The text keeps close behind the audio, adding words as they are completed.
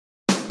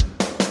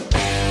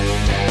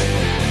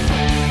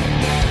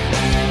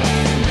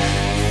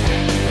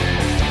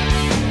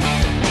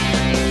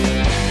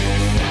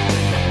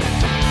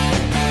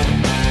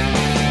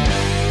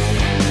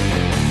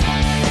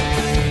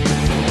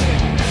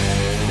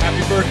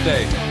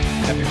birthday.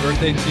 Happy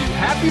birthday to you.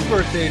 Happy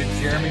birthday to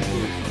Jeremy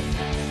Booth.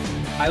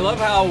 I love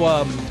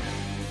how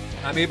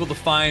I'm able to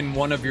find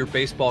one of your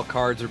baseball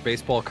cards or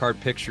baseball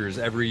card pictures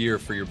every year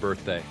for your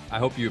birthday. I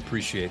hope you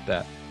appreciate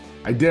that.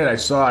 I did. I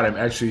saw it. I'm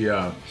actually,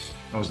 I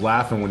was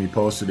laughing when you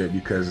posted it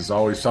because it's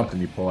always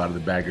something you pull out of the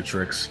bag of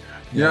tricks.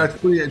 Yeah. It's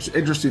pretty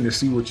interesting to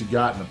see what you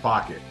got in the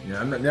pocket.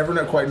 I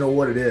never quite know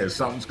what it is.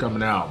 Something's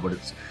coming out, but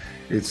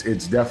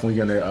it's definitely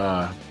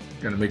gonna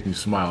make me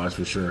smile. That's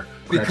for sure.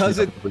 Because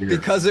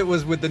it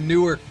was with the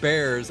Newark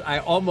Bears, I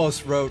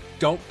almost wrote,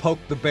 "Don't poke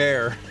the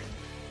bear."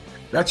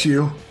 That's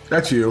you.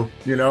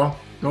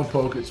 Don't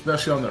poke it,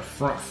 especially on the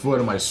front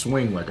foot of my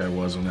swing, like I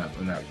was on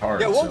that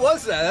part. Yeah, what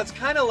was that? That's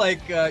kind of like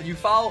you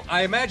foul.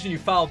 I imagine you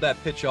fouled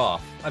that pitch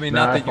off. I mean,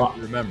 not that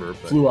you remember,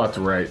 but flew out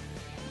to right.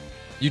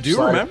 You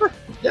do remember?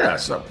 Yeah.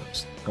 So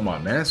come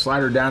on, man.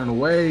 Slider down and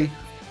away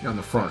on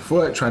the front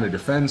foot, trying to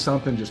defend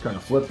something. Just kind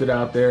of flipped it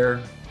out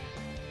there.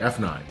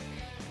 F9.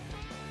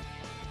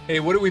 Hey,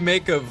 what do we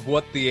make of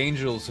what the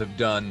Angels have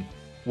done?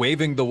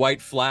 Waving the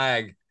white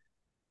flag.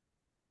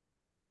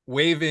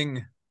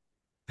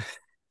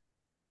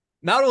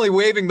 Not only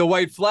waving the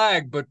white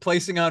flag, but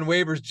placing on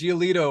waivers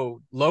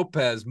Giolito,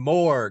 Lopez,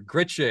 Moore,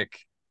 Grichuk,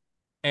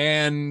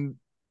 and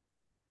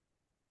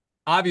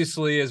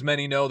obviously, as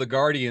many know, the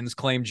Guardians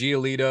claim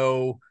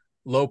Giolito,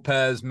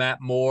 Lopez, Matt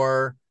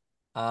Moore.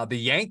 The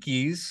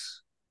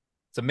Yankees,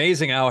 it's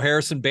amazing how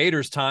Harrison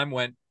Bader's time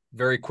went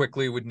very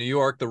quickly with New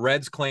York. The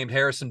Reds claimed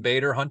Harrison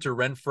Bader, Hunter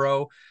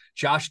Renfroe.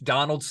 Josh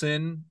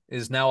Donaldson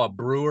is now a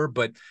Brewer,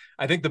 but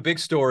I think the big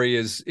story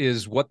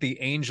is what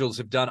the Angels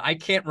have done. I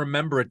can't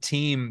remember a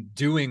team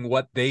doing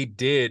what they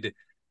did.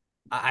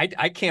 I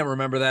can't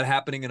remember that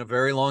happening in a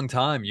very long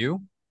time.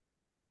 You?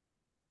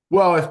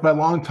 Well, if by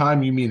long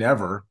time you mean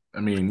ever, I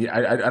mean,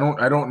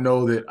 I don't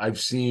know that I've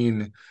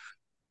seen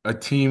a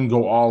team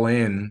go all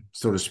in,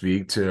 so to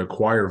speak, to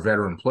acquire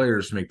veteran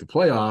players to make the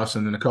playoffs,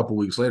 and then a couple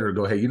weeks later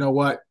go, hey, you know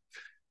what?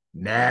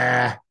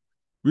 Nah,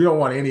 we don't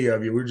want any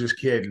of you. We're just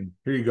kidding.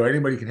 Here you go.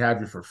 Anybody can have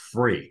you for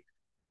free.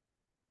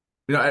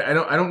 I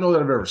don't know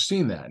that I've ever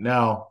seen that.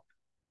 Now,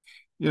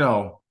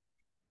 AL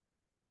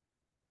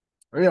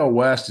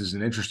West is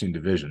an interesting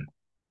division.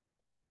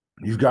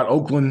 You've got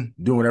Oakland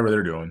doing whatever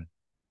they're doing.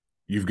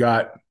 You've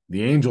got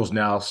the Angels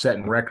now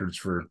setting records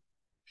for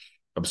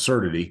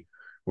absurdity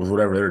with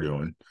whatever they're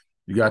doing.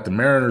 You got the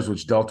Mariners,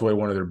 which dealt away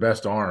one of their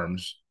best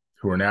arms,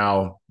 who are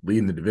now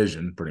leading the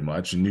division pretty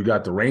much. And you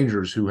got the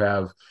Rangers, who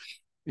have,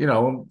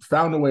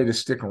 found a way to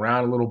stick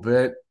around a little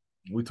bit.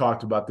 We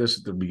talked about this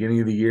at the beginning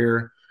of the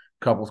year,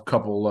 couple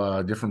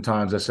different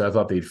times. I said I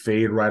thought they'd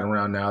fade right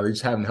around now. They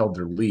just haven't held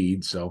their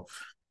lead. So,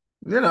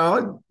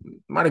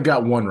 might have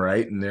got one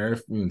right in there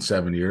in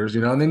 7 years,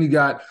 And then you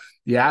got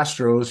the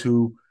Astros,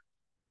 who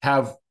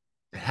have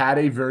had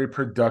a very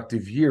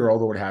productive year,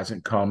 although it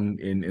hasn't come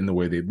in the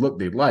way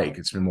they'd like.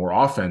 It's been more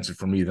offensive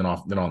for me than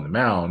on the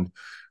mound.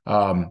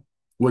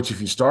 Which,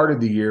 if you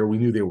started the year, we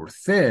knew they were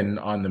thin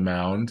on the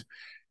mound.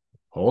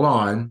 Hold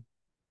on.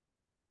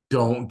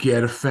 Don't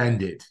get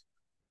offended.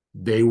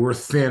 They were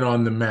thin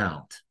on the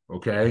mound,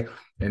 okay?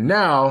 And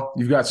now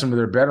you've got some of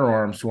their better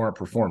arms who aren't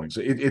performing.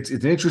 So it's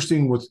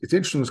interesting what's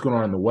going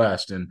on in the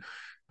West, and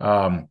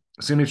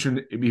it's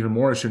even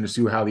more interesting to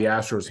see how the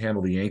Astros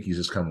handle the Yankees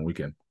this coming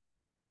weekend.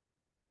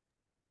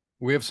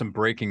 We have some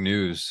breaking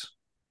news.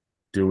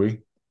 Do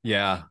we?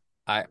 Yeah.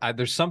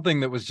 There's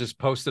something that was just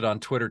posted on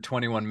Twitter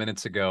 21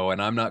 minutes ago,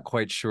 and I'm not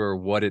quite sure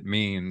what it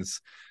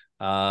means.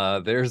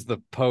 There's the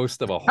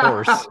post of a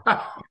horse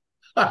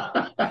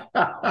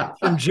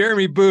from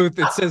Jeremy Booth.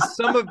 It says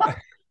some of.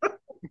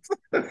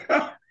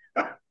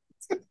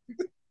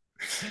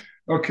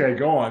 Okay,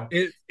 go on.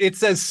 It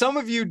says some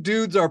of you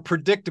dudes are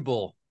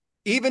predictable,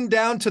 even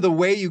down to the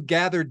way you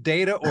gather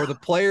data or the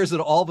players that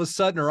all of a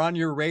sudden are on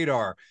your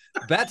radar.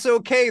 That's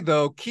okay,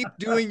 though. Keep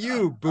doing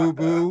you,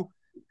 boo-boo.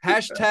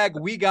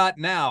 # we got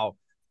now.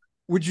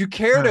 Would you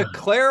care to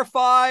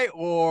clarify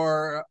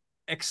or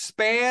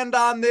expand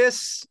on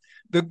this?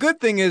 The good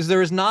thing is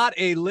there is not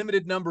a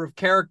limited number of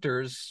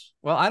characters.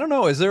 Well, I don't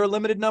know. Is there a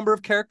limited number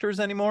of characters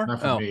anymore?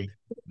 Not for me.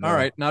 No. All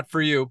right. Not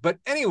for you. But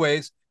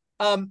anyways,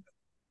 do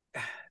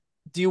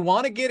you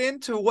want to get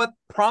into what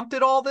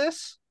prompted all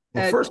this?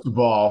 Well, first of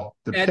all,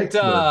 the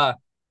picture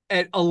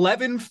at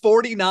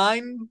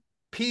 11:49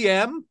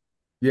 p.m.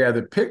 Yeah,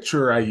 the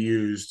picture I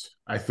used,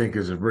 I think,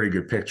 is a pretty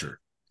good picture.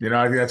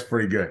 I think that's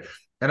pretty good.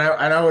 And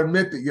I'll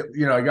admit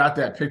that I got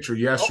that picture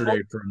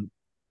yesterday from.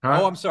 Huh?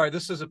 Oh, I'm sorry.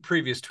 This is a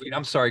previous tweet.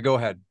 I'm sorry. Go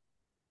ahead.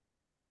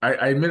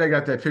 I admit I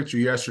got that picture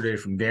yesterday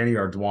from Danny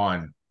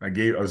Ardoin. I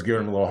was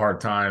giving him a little hard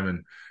time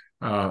and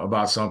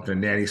about something.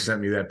 Danny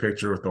sent me that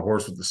picture with the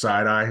horse with the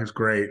side eye. It's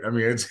great. I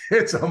mean,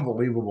 it's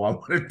unbelievable. I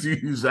wanted to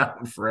use that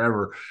one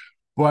forever.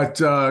 But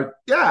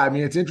yeah, I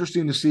mean, it's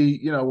interesting to see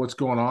what's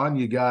going on.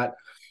 You got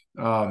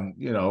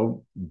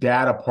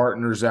data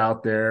partners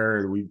out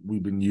there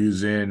we've been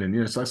using,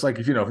 and so it's like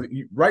if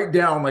you write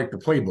down like the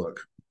playbook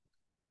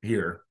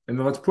here, and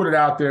then let's put it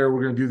out there.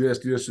 We're going to do this,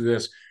 do this, do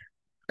this,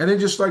 and then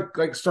just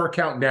like start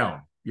counting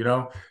down.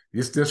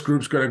 This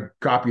group's going to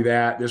copy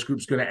that. This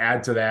group's going to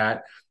add to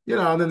that.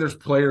 And then there's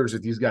players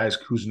that these guys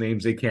whose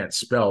names they can't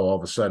spell all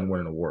of a sudden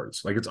winning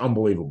awards. Like it's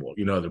unbelievable,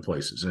 other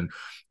places. And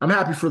I'm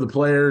happy for the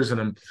players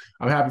and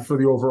I'm happy for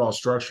the overall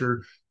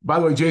structure. By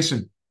the way,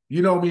 Jason,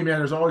 you know me, man,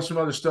 there's always some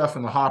other stuff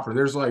in the hopper.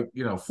 There's like,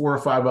 4 or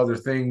 5 other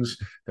things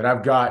that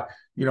I've got.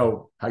 You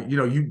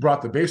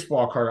brought the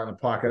baseball card out in the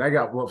pocket. I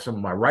got some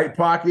in my right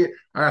pocket.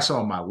 I got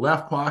some in my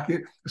left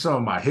pocket, some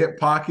in my hip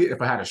pocket.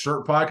 If I had a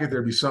shirt pocket,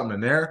 there'd be something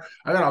in there.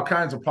 I got all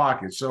kinds of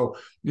pockets. So,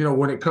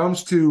 when it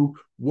comes to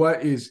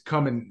what is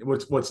coming,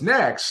 what's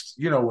next,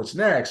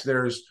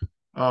 there's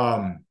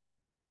I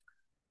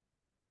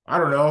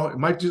don't know,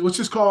 let's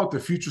just call it the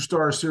Future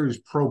Star Series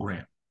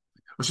program.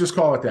 Let's just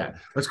call it that.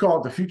 Let's call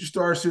it the Future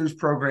Star Series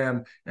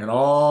program and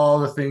all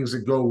the things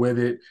that go with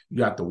it. You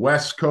got the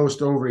West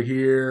Coast over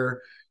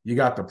here. You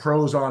got the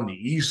pros on the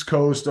East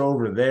Coast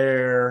over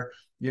there.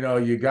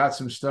 You got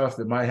some stuff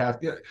that might have.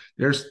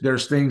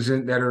 There's things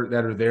that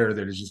are there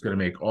that is just going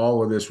to make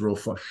all of this real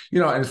fun.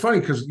 And it's funny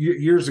because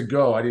years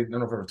ago, I don't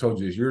know if I ever told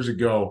you this. Years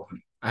ago,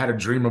 I had a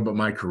dream about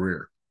my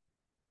career.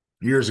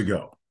 Years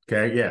ago.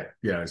 Okay. Yeah.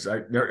 It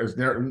was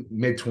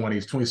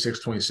mid-20s, 26,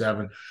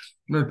 27.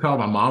 I'm going to tell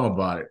my mom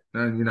about it.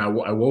 And, I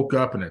woke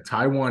up in a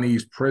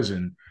Taiwanese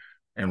prison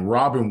and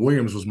Robin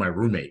Williams was my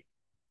roommate.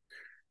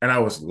 And I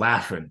was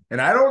laughing.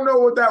 And I don't know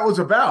what that was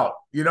about.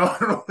 I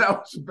don't know what that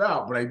was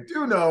about. But I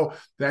do know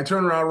that I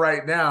turn around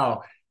right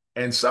now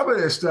and some of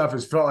this stuff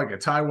has felt like a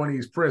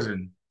Taiwanese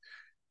prison.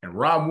 And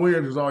Robin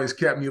Williams has always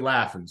kept me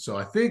laughing. So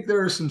I think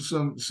there's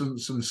some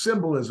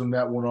symbolism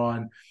that went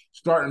on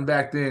starting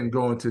back then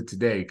going to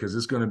today because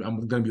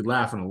I'm going to be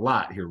laughing a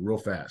lot here real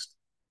fast.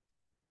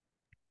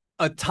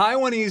 A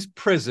Taiwanese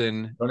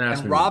prison, Don't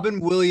ask and me. Robin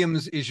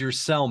Williams is your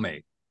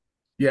cellmate.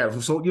 Yeah,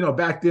 so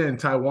back then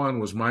Taiwan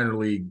was minor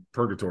league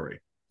purgatory.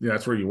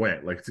 That's where you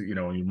went. Like you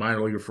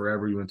minor leaguer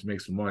forever, you went to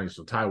make some money.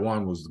 So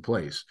Taiwan was the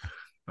place.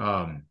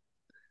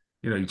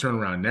 You turn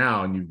around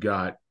now and you've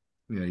got,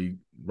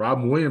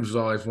 Robin Williams is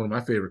always one of my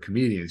favorite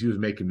comedians. He was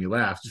making me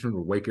laugh. Just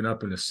remember waking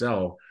up in a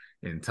cell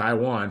in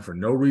Taiwan for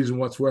no reason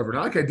whatsoever.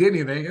 Not like I did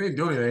anything. I didn't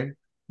do anything.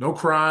 No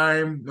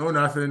crime, no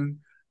nothing.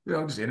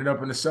 Just ended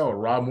up in the cell.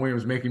 Robin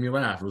Williams making me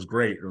laugh. It was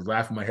great. I was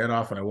laughing my head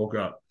off when I woke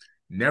up.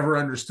 Never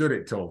understood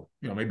it till,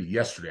 maybe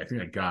yesterday. I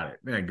think I got it.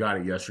 I got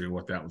it yesterday,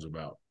 what that was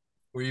about.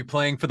 Were you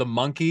playing for the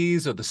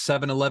Monkeys or the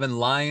 7-Eleven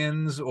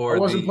Lions or I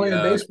wasn't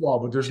playing baseball,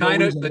 but there's China,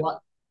 no reason why.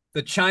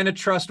 The China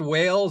Trust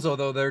Whales,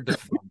 although they're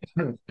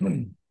defunct.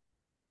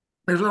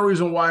 There's no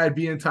reason why I'd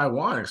be in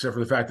Taiwan except for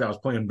the fact that I was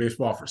playing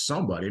baseball for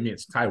somebody. I mean,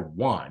 it's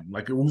Taiwan.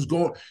 Like it was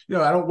going,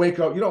 I don't wake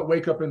up, you don't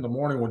wake up in the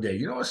morning one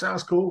day. What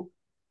sounds cool?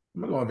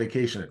 I'm gonna go on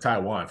vacation to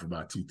Taiwan for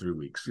about 2-3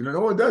 weeks. No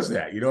one does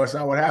that. It's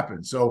not what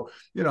happens. So,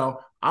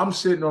 I'm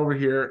sitting over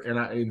here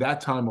and in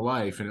that time of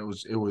life, and it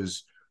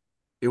was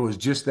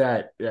just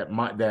that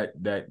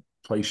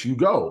place you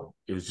go.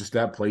 It was just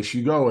that place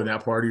you go in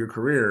that part of your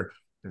career.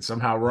 And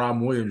somehow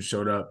Robin Williams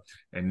showed up.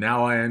 And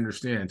now I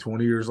understand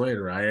 20 years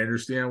later, I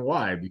understand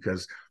why,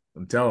 because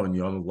I'm telling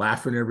you, I'm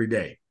laughing every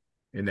day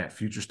in that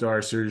Future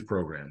Star Series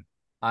program.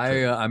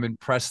 I'm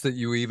impressed that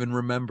you even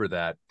remember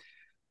that.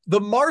 The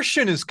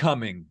Martian is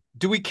coming.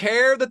 Do we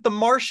care that the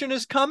Martian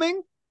is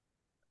coming?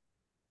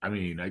 I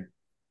mean, a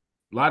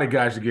lot of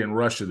guys are getting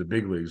rushed to the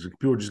big leagues.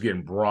 People are just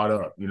getting brought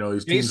up.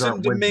 These teams Jason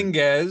aren't winning.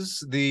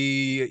 Dominguez,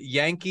 the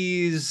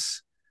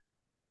Yankees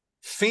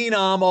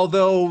phenom,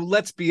 although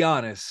let's be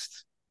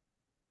honest,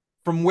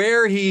 from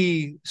where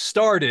he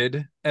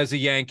started as a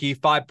Yankee,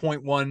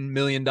 $5.1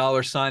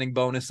 million signing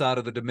bonus out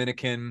of the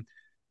Dominican,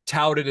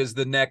 touted as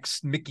the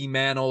next Mickey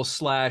Mantle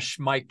 /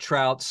 Mike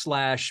Trout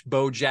 /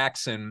 Bo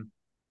Jackson,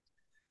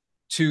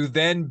 to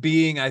then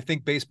being, I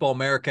think Baseball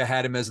America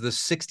had him as the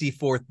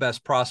 64th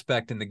best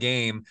prospect in the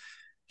game.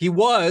 He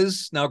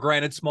was, now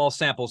granted small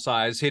sample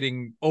size,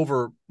 hitting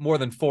over more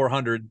than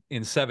 400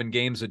 in 7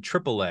 games at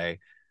AAA.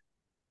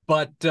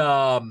 But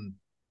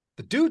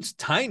the dude's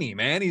tiny,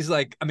 man. He's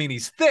like,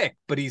 he's thick,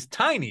 but he's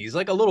tiny. He's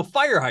like a little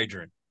fire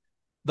hydrant.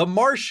 The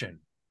Martian.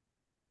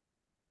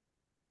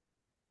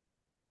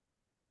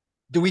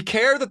 Do we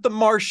care that the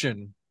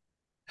Martian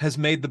has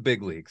made the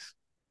big leagues?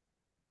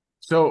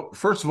 So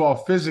first of all,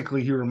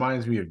 physically, he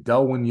reminds me of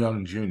Delwyn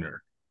Young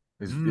Jr.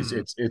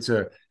 It's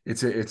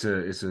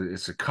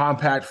a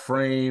compact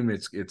frame.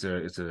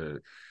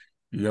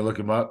 You gotta look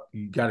him up.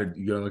 You gotta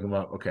look him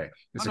up. Okay,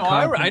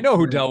 I know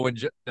who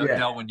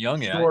Delwyn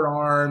Young is. Short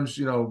arms,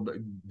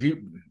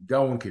 deep.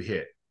 Delwyn could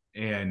hit,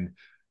 and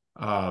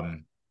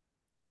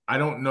I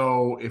don't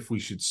know if we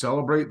should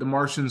celebrate the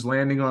Martians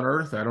landing on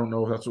Earth. I don't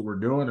know if that's what we're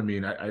doing. I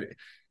mean,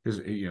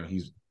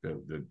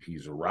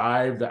 he's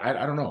arrived.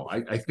 I don't know.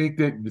 I think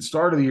that at the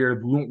start of the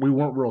year we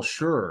weren't real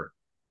sure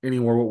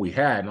anymore what we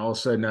had, and all of a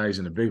sudden now he's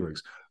in the big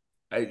leagues.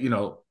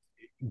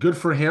 Good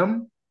for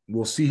him.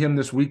 We'll see him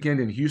this weekend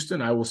in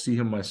Houston. I will see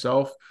him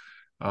myself.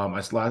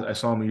 I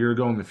saw him a year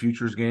ago in the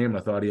Futures game. I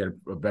thought he had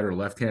a better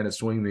left-handed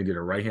swing than he did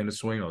a right-handed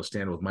swing. I was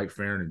standing with Mike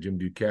Farron and Jim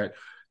Duquette.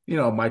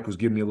 Mike was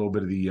giving me a little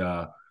bit of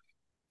the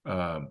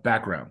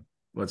background,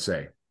 let's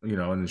say. And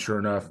then sure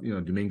enough,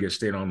 Dominguez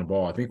stayed on the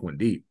ball. I think went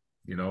deep.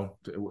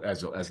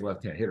 as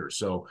left-hand hitters.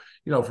 So,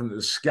 from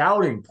the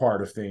scouting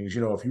part of things,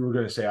 if you were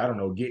going to say, I don't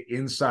know, get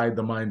inside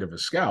the mind of a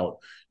scout,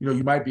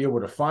 you might be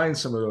able to find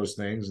some of those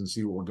things and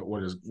see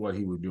what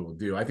he would be able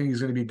to do. I think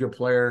he's going to be a good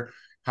player.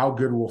 How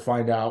good, we'll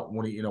find out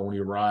when he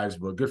arrives,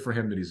 but good for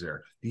him that he's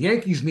there. The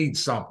Yankees need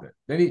something.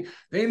 They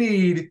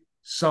need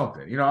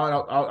something.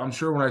 I'm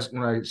sure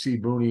when I see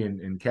Booney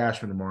and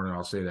Cashman tomorrow,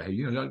 I'll say that, hey,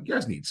 you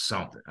guys need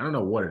something. I don't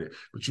know what it is,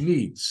 but you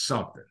need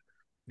something.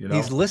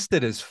 He's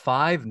listed as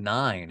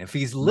 5'9". If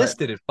he's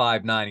listed at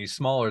 5'9", he's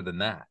smaller than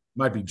that.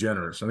 Might be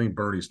generous. I think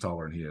Birdie's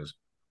taller than he is.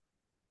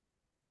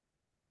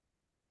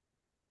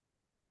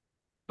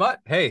 But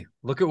hey,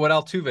 look at what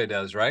Altuve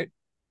does, right?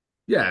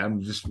 Yeah,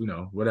 I'm just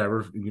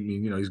whatever. I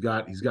mean, he's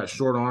got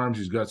short arms.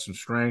 He's got some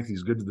strength.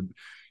 He's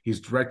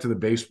direct to the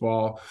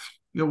baseball.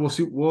 We'll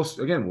see. We'll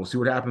see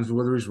what happens,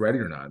 whether he's ready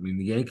or not. I mean,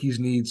 the Yankees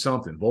need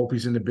something.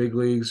 Volpe's in the big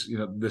leagues.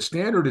 The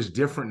standard is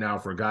different now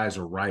for guys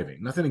arriving.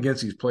 Nothing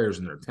against these players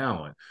and their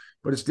talent,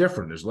 but it's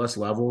different. There's less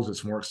levels.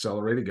 It's more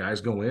accelerated.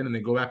 Guys go in and they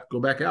go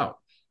back out.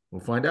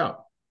 We'll find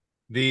out.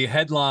 The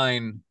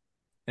headline,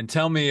 and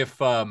tell me if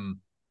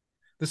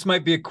this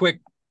might be a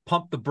quick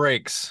pump the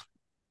brakes.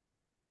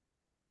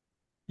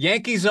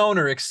 Yankees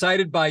owner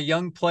excited by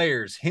young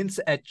players,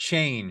 hints at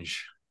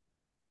change.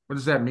 What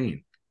does that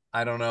mean?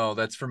 I don't know.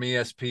 That's from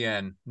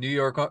ESPN. New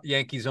York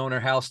Yankees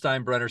owner Hal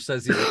Steinbrenner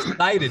says he's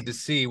excited to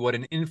see what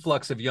an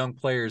influx of young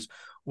players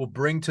will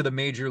bring to the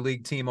major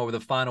league team over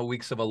the final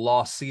weeks of a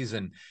lost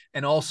season,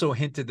 and also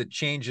hinted that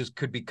changes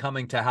could be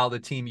coming to how the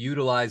team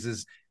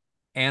utilizes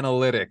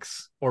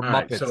analytics or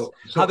Muppets. So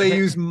how they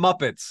use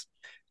Muppets.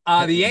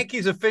 The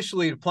Yankees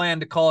officially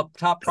plan to call up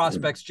top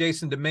prospects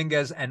Jason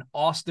Dominguez and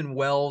Austin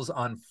Wells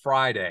on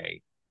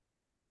Friday.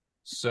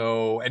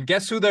 So, and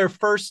guess who their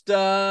first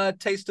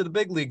taste of the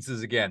big leagues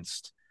is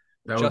against?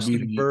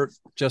 Justin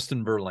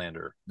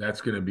Verlander.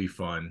 That's going to be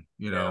fun.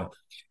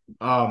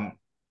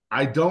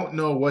 I don't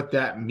know what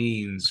that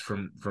means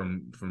from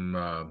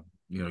a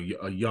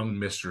young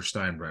Mr.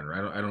 Steinbrenner.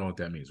 I don't know what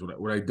that means.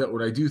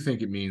 What I do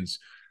think it means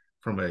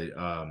from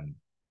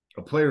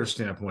a player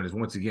standpoint is,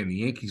 once again, the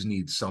Yankees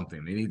need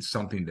something. They need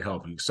something to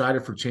help. Are you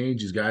excited for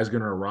change? Is guys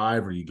going to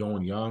arrive? Are you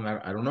going young?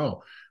 I don't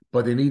know.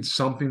 But they need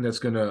something that's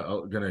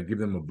gonna give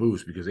them a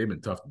boost, because they've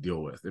been tough to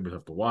deal with. They've been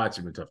tough to watch.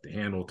 They've been tough to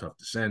handle, tough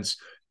to sense.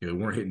 They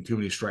weren't hitting too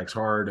many strikes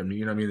hard. I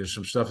mean, there's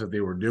some stuff that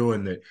they were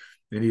doing that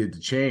they needed to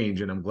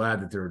change, and I'm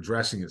glad that they're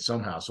addressing it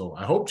somehow. So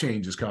I hope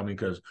change is coming,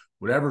 because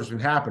whatever's been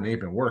happening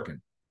ain't been working.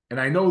 And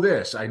I know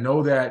this. I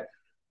know that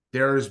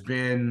there's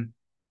been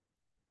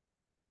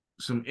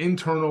some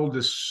internal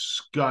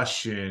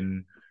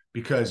discussion,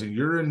 because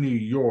you're in New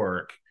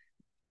York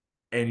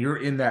and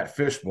you're in that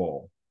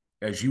fishbowl,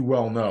 as you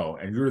well know,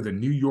 and you're the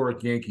New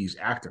York Yankees,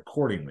 act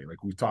accordingly,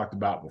 like we've talked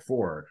about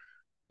before,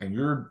 and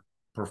you're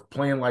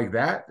playing like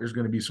that, there's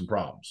going to be some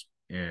problems.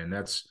 And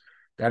that's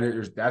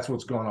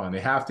what's going on.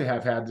 They have to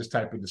have had this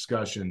type of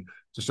discussion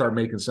to start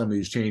making some of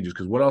these changes,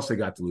 because what else they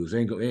got to lose? They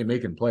ain't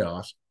making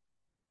playoffs.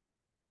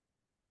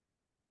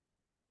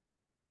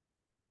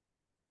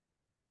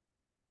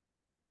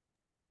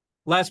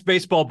 Last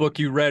baseball book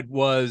you read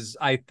was,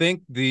 I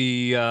think,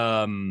 the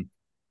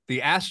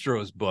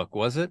Astros book,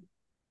 was it?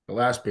 The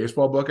last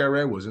baseball book I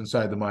read was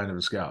Inside the Mind of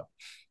a Scout.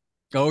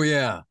 Oh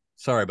yeah.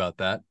 Sorry about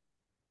that.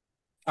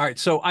 All right.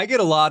 So I get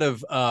a lot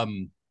of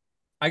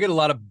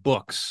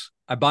books.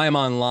 I buy them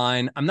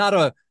online.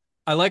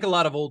 I like a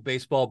lot of old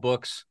baseball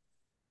books.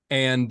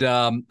 And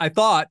I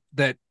thought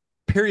that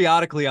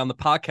periodically on the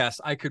podcast,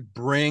 I could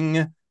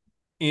bring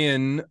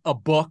in a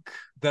book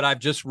that I've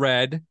just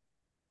read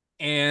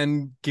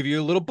and give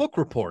you a little book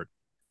report.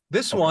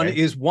 This one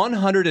is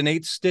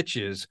 108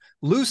 Stitches,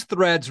 Loose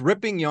Threads,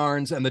 Ripping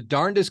Yarns, and the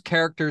Darndest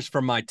Characters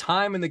from My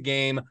Time in the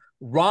Game.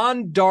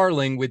 Ron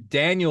Darling with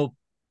Daniel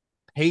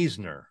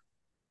Paisner.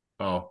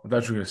 Oh, I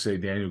thought you were going to say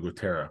Daniel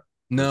Gutera.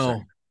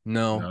 No,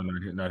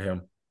 not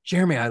him.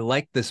 Jeremy, I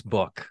like this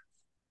book.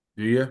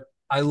 Do you?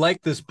 I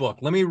like this book.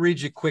 Let me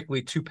read you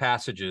quickly 2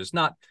 passages.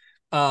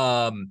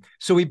 So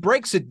he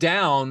breaks it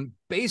down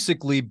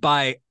basically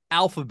by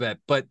alphabet,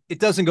 but it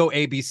doesn't go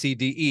A, B, C,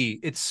 D, E.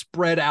 It's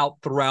spread out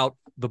throughout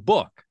the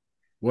book.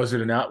 Was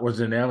it an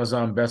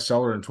Amazon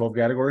bestseller in 12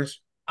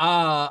 categories?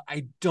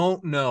 I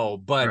don't know,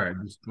 but all right,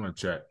 just want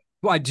to check.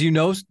 Why do you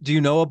know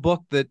a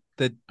book that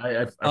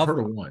I've heard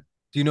of one.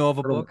 Do you know of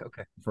a book?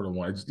 Okay. I've heard of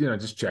one.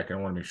 Just check. I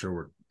want to make sure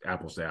we're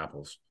apples to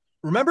apples.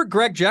 Remember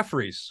Greg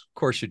Jeffries? Of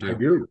course you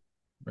do.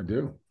 I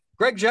do.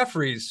 Greg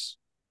Jeffries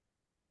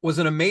was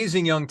an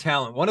amazing young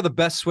talent, one of the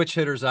best switch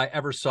hitters I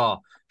ever saw.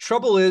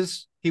 Trouble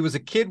is, he was a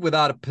kid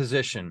without a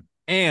position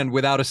and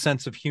without a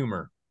sense of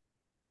humor.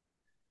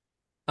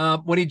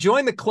 When he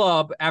joined the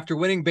club after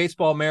winning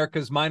Baseball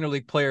America's Minor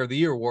League Player of the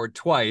Year award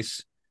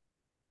twice,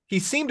 he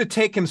seemed to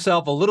take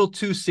himself a little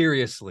too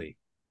seriously.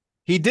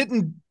 He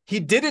didn't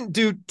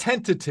do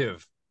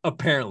tentative,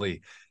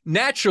 apparently.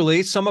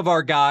 Naturally, some of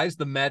our guys,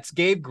 the Mets,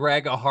 gave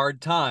Greg a hard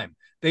time.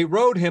 They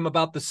wrote him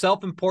about the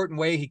self-important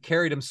way he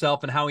carried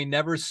himself and how he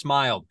never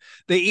smiled.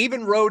 They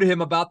even wrote him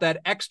about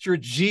that extra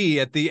G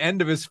at the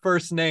end of his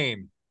first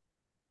name.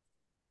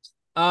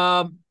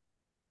 Um,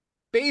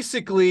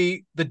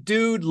 Basically, the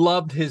dude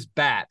loved his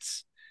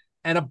bats,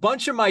 and a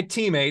bunch of my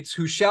teammates,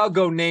 who shall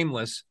go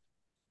nameless,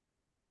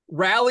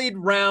 rallied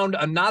round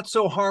a not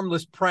so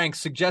harmless prank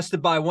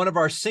suggested by one of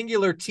our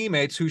singular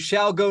teammates, who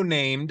shall go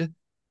named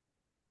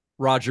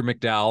Roger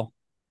McDowell,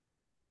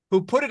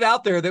 who put it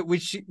out there that we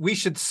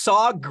should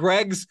saw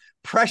Greg's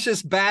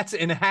precious bats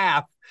in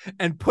half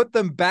and put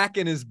them back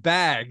in his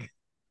bag.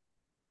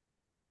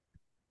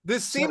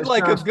 This So seemed it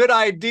like a sounds good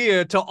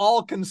idea to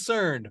all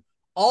concerned.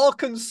 All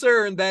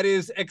concerned, that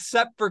is,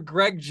 except for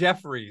Greg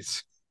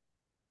Jeffries.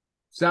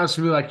 sounds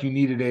to me like you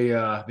needed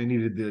they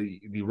needed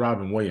the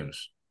Robin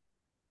Williams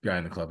guy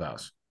in the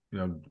clubhouse.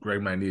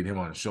 Greg might need him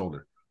on his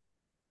shoulder.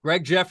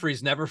 Greg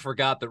Jeffries never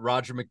forgot that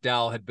Roger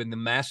McDowell had been the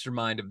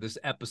mastermind of this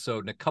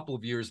episode, and a couple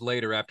of years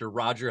later, after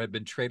Roger had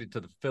been traded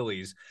to the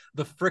Phillies,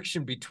 the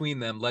friction between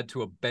them led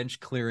to a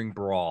bench-clearing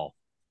brawl.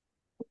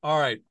 All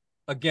right,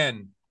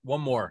 again,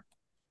 one more.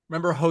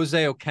 Remember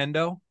Jose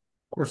Oquendo?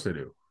 Of course they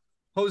do.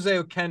 Jose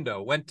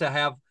Oquendo went to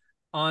have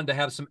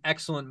some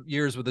excellent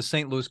years with the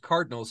St. Louis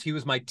Cardinals. He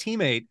was my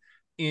teammate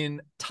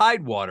in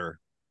Tidewater,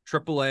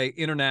 AAA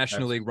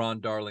internationally.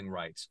 Ron Darling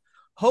writes.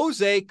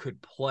 Jose could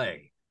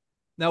play.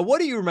 Now,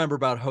 what do you remember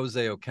about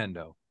Jose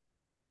Oquendo?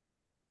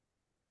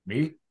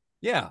 Me?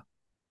 Yeah.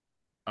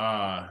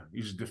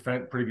 He's a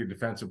pretty good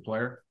defensive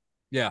player.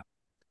 Yeah.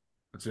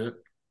 That's it.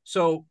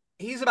 So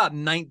he's about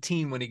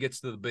 19 when he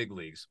gets to the big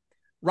leagues.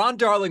 Ron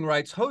Darling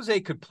writes, Jose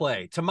could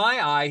play. To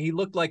my eye, he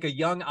looked like a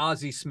young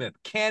Ozzie Smith.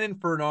 Cannon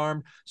for an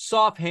arm,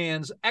 soft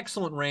hands,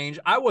 excellent range.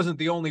 I wasn't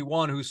the only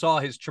one who saw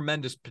his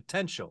tremendous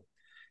potential.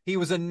 He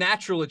was a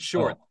natural at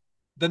short. Oh.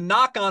 The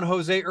knock on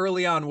Jose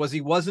early on was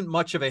he wasn't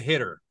much of a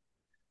hitter.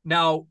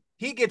 Now,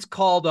 he gets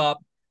called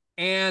up,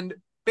 and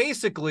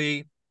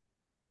basically,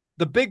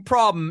 the big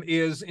problem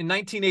is in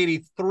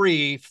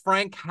 1983,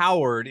 Frank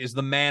Howard is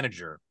the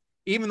manager.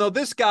 Even though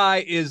this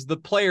guy is the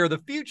player of the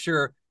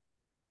future,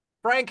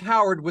 Frank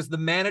Howard was the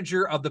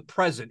manager of the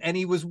present, and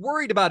he was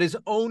worried about his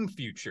own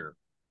future.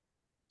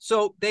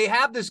 So they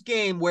have this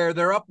game where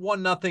they're up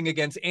 1-0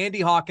 against Andy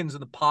Hawkins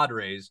and the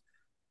Padres.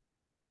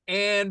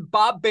 And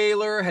Bob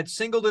Baylor had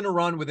singled in a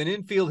run with an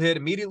infield hit,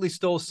 immediately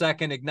stole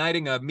second,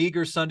 igniting a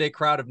meager Sunday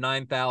crowd of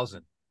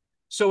 9,000.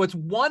 So it's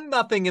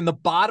 1-0 in the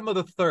bottom of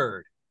the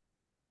third.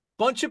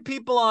 Bunch of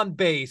people on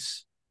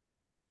base.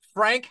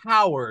 Frank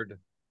Howard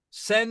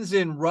sends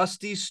in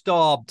Rusty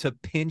Staub to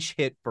pinch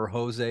hit for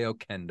Jose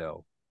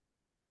Oquendo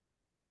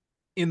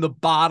in the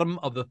bottom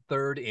of the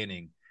third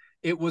inning.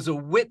 It was a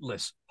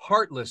witless,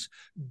 heartless,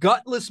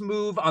 gutless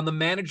move on the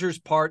manager's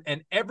part,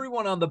 and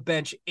everyone on the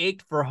bench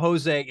ached for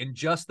Jose in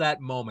just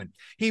that moment.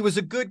 He was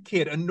a good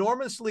kid,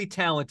 enormously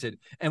talented,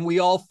 and we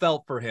all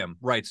felt for him,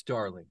 writes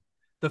Darling.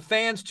 The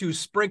fans, too,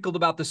 sprinkled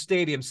about the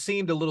stadium,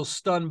 seemed a little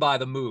stunned by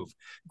the move.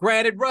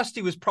 Granted,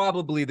 Rusty was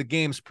probably the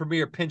game's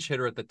premier pinch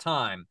hitter at the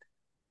time.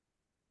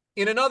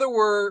 In another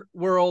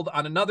world,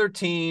 on another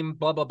team,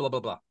 blah, blah, blah, blah,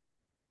 blah.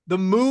 The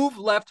move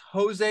left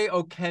Jose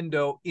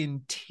Oquendo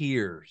in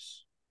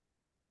tears.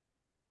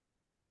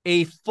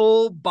 A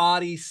full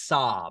body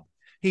sob.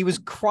 He was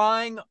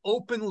crying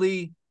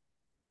openly.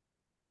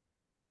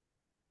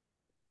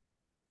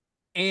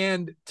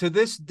 And to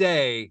this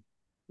day,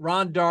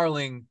 Ron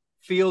Darling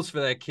feels for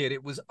that kid.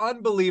 It was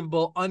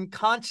unbelievable,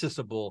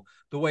 unconscionable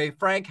the way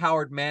Frank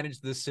Howard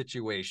managed this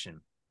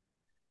situation.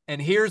 And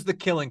here's the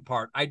killing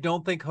part. I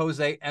don't think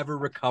Jose ever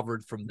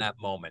recovered from that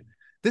moment.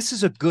 This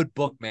is a good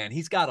book, man.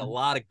 He's got a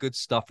lot of good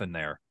stuff in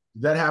there.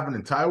 Did that happen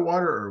in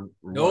Tidewater or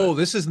no, what?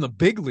 This is in the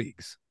big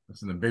leagues.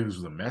 That's in the big leagues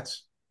with the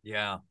Mets?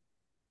 Yeah.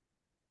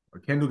 Or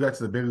Kendall got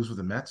to the big leagues with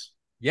the Mets?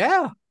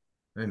 Yeah.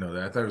 I didn't know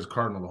that. I thought it was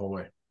Cardinal the whole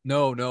way.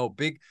 No.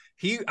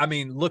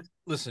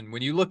 Listen,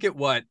 when you look at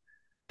what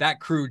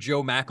that crew,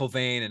 Joe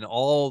McIlvaine, and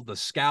all the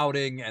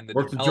scouting and the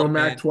Worked with Joe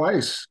Mack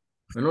twice.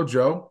 I know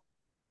Joe.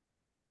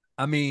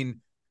 I mean,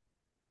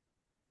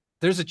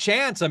 there's a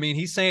chance.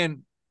 He's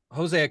saying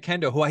Jose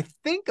Oquendo, who I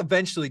think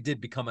eventually did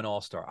become an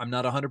all-star. I'm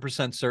not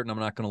 100% certain. I'm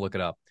not going to look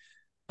it up.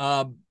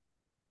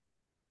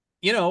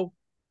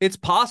 It's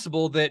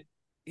possible that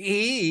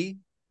he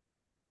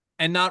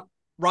and not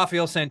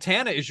Rafael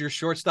Santana is your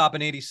shortstop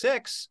in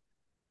 86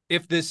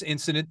 if this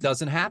incident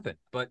doesn't happen.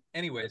 But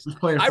anyways,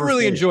 I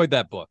really enjoyed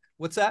that book.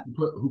 What's that?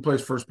 Who plays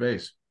first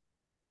base?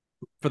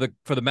 For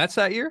the Mets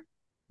that year?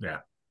 Yeah.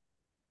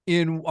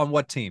 On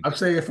what team? I'm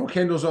saying if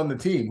Oquendo's on the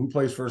team, who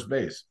plays first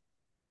base?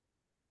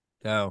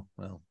 Oh,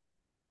 well.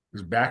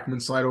 Does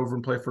Backman slide over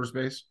and play first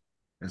base?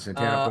 And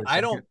Santana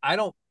play second? I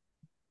don't.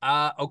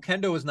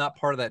 Oquendo was not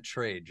part of that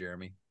trade,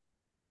 Jeremy.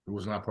 It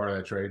was not part of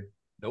that trade?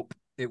 Nope.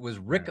 It was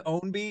Rick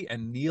Ownby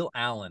and Neil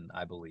Allen,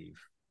 I believe.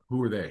 Who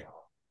were they?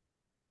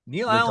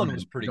 Neil Allen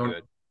was pretty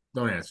good.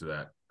 Don't answer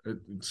that.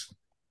 It's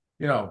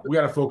we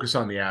got to focus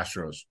on the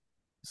Astros.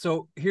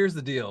 So here's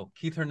the deal.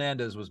 Keith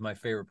Hernandez was my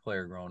favorite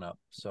player growing up.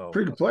 So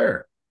pretty good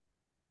player.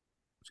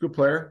 It's a good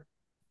player.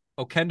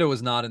 Oquendo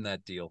was not in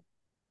that deal.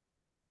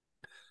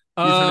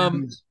 You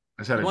want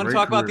to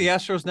talk about the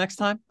Astros next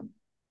time?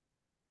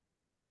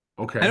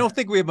 Okay. I don't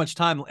think we have much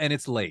time, and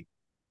it's late.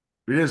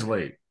 It is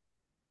late.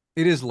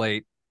 It is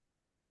late.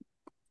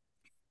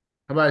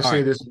 How about I All say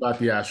right. this about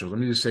the Astros? Let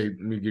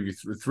me give you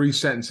three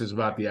sentences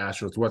about the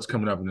Astros. What's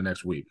coming up in the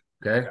next week?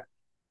 Okay. Okay.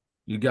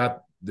 You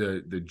got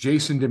the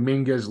Jason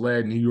Dominguez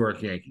led New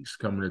York Yankees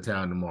coming to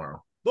town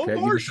tomorrow. The Okay.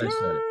 Yes, I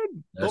said it.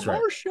 Martian. The That's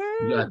right.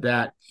 You got Martian.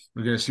 that.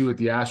 We're going to see what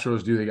the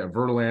Astros do. They got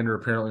Verlander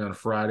apparently on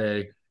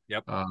Friday.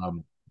 Yep.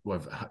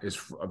 What is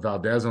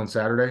Valdez on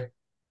Saturday?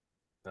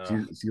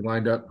 Ugh. Is he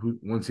lined up?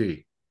 When's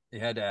he?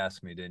 You had to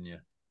ask me, didn't you?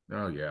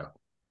 Oh, yeah.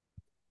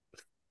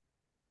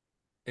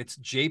 It's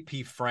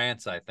JP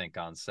France, I think,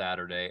 on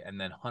Saturday,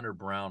 and then Hunter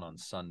Brown on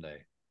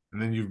Sunday.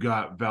 And then you've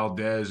got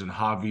Valdez and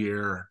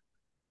Javier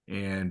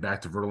and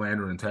back to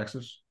Verlander in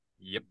Texas.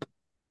 Yep.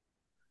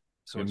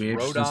 So It'll it's be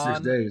interesting 6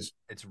 days.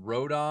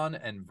 Rodon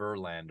and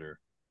Verlander.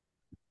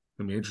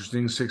 It'll be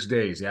interesting 6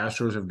 days. The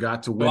Astros have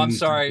got to Oh, win I'm these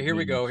type sorry. of Here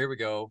we go. games. Here we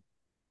go.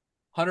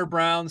 Hunter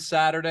Brown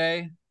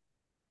Saturday,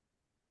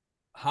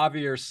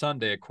 Javier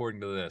Sunday,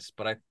 according to this.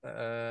 But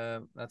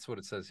that's what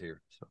it says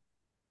here. So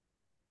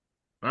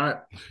All right.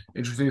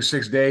 Interesting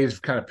 6 days,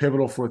 kind of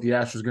pivotal for what the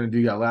Astros are going to do.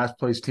 You got last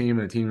place team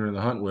and a team you're in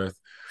the hunt with.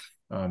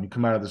 You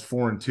come out of this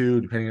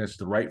 4-2, depending on if it's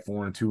the right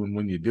 4-2, and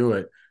when you do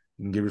it,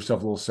 you can give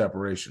yourself a little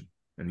separation.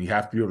 And you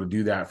have to be able to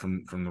do that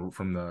from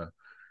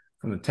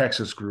the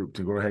Texas group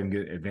to go ahead and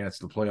get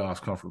advanced to the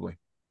playoffs comfortably.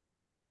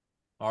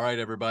 all right,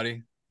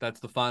 everybody. That's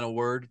the final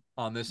word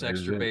on this That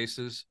is extra it.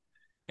 bases.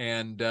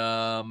 And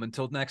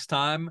until next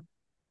time,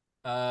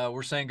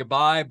 we're saying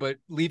goodbye, but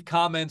leave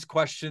comments,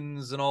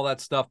 questions, and all that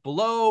stuff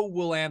below.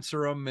 We'll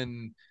answer them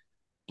and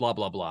blah,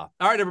 blah, blah.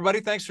 All right, everybody.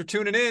 Thanks for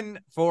tuning in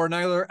for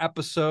another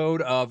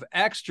episode of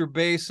Extra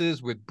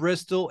Bases with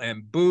Bristol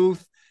and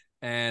Booth.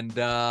 And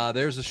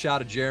there's a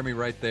shot of Jeremy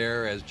right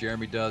there as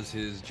Jeremy does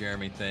his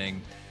Jeremy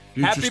thing.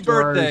 Future Happy Stars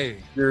birthday.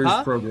 Series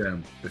Huh?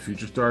 program. The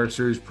Future Stars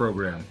Series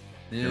program.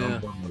 Yeah.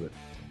 With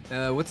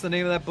it. What's the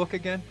name of that book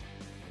again?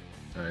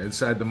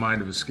 Inside the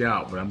Mind of a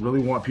Scout. But I really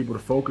want people to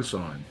focus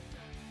on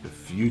the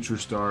Future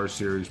Stars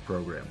Series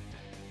program.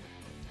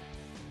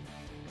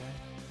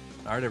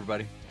 All right,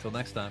 everybody. Till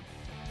next time.